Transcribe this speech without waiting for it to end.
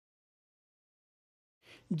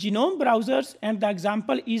genome browsers, and the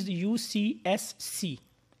example is UCSC.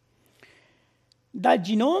 The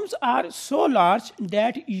genomes are so large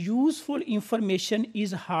that useful information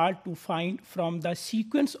is hard to find from the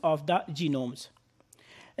sequence of the genomes.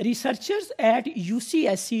 Researchers at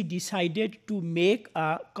UCSC decided to make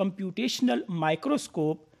a computational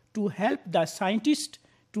microscope to help the scientists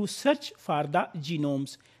to search for the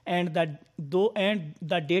genomes and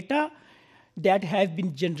the data that have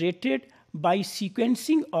been generated by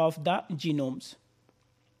sequencing of the genomes.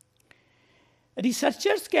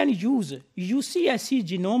 Researchers can use UCSC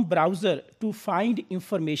genome browser to find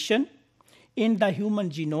information in the human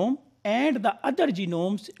genome and the other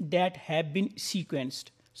genomes that have been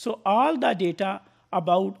sequenced. So all the data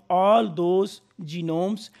about all those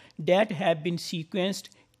genomes that have been sequenced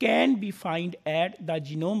can be found at the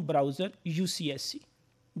genome browser UCSC.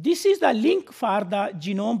 This is the link for the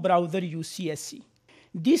genome browser UCSC.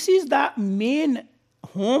 This is the main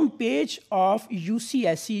home page of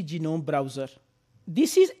UCSC genome browser.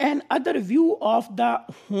 This is another view of the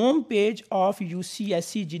home page of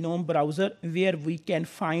UCSC genome browser where we can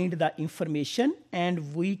find the information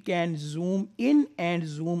and we can zoom in and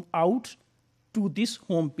zoom out to this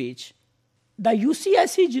home page. The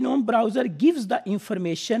UCSC genome browser gives the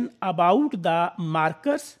information about the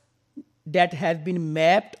markers that have been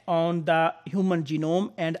mapped on the human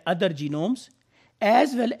genome and other genomes,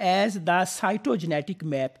 as well as the cytogenetic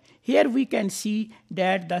map. Here we can see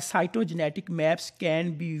that the cytogenetic maps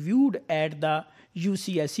can be viewed at the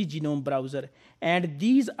UCSC genome browser. And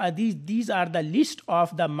these are the list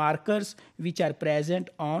of the markers which are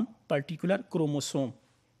present on particular chromosome.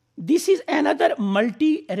 This is another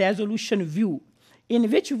multi-resolution view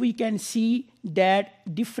in which we can see that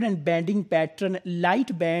different banding pattern,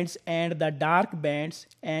 light bands and the dark bands.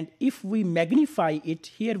 And if we magnify it,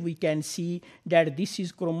 here we can see that this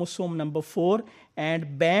is chromosome number 4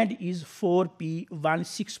 and band is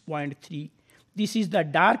 4p16.3. This is the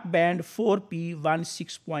dark band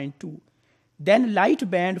 4p16.2. Then light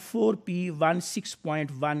band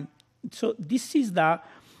 4p16.1. So this is the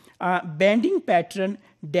banding pattern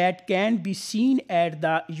that can be seen at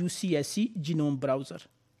the UCSC genome browser.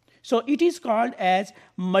 So it is called as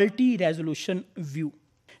multi-resolution view.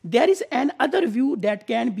 There is another view that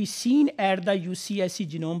can be seen at the UCSC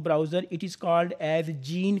genome browser. It is called as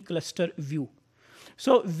gene cluster view.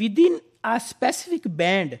 So within a specific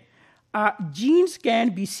band, genes can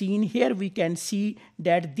be seen. Here we can see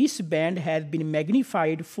that this band has been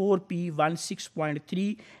magnified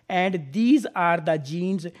 4p16.3 and these are the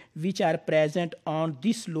genes which are present on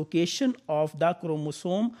this location of the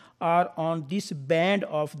chromosome or on this band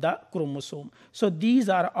of the chromosome. So these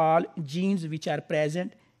are all genes which are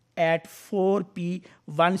present at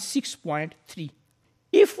 4p16.3.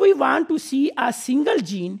 If we want to see a single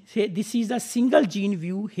gene, say this is a single gene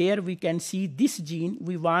view, here we can see this gene,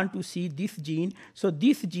 we want to see this gene. So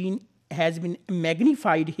this gene has been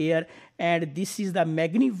magnified here and this is the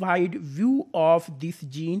magnified view of this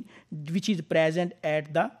gene which is present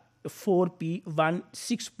at the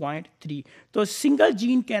 4p16.3. So single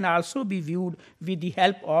gene can also be viewed with the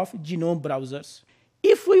help of genome browsers.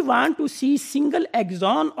 If we want to see single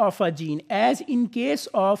exon of a gene, as in case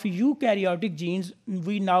of eukaryotic genes,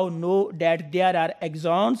 we now know that there are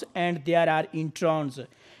exons and there are introns.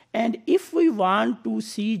 And if we want to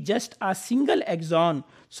see just a single exon,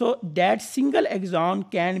 so that single exon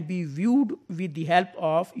can be viewed with the help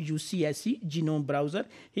of UCSC genome browser.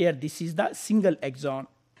 Here this is the single exon.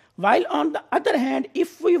 While on the other hand,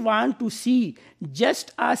 if we want to see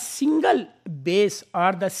just a single base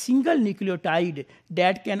or the single nucleotide,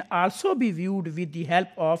 that can also be viewed with the help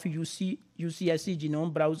of UCSC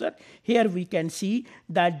genome browser. Here we can see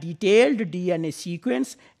the detailed DNA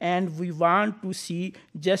sequence and we want to see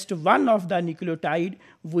just one of the nucleotide,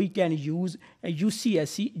 we can use a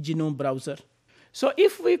UCSC genome browser. So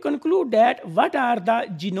if we conclude that what are the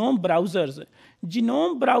genome browsers?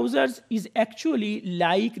 Genome browsers is actually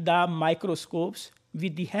like the microscopes.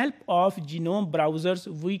 With the help of genome browsers,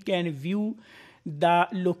 we can view the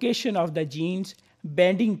location of the genes,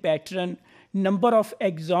 banding pattern, number of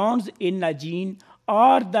exons in a gene,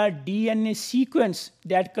 or the DNA sequence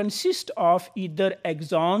that consists of either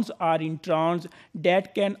exons or introns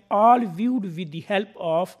that can all viewed with the help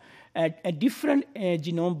of different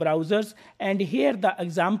genome browsers. And here the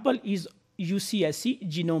example is UCSC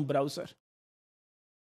genome browser.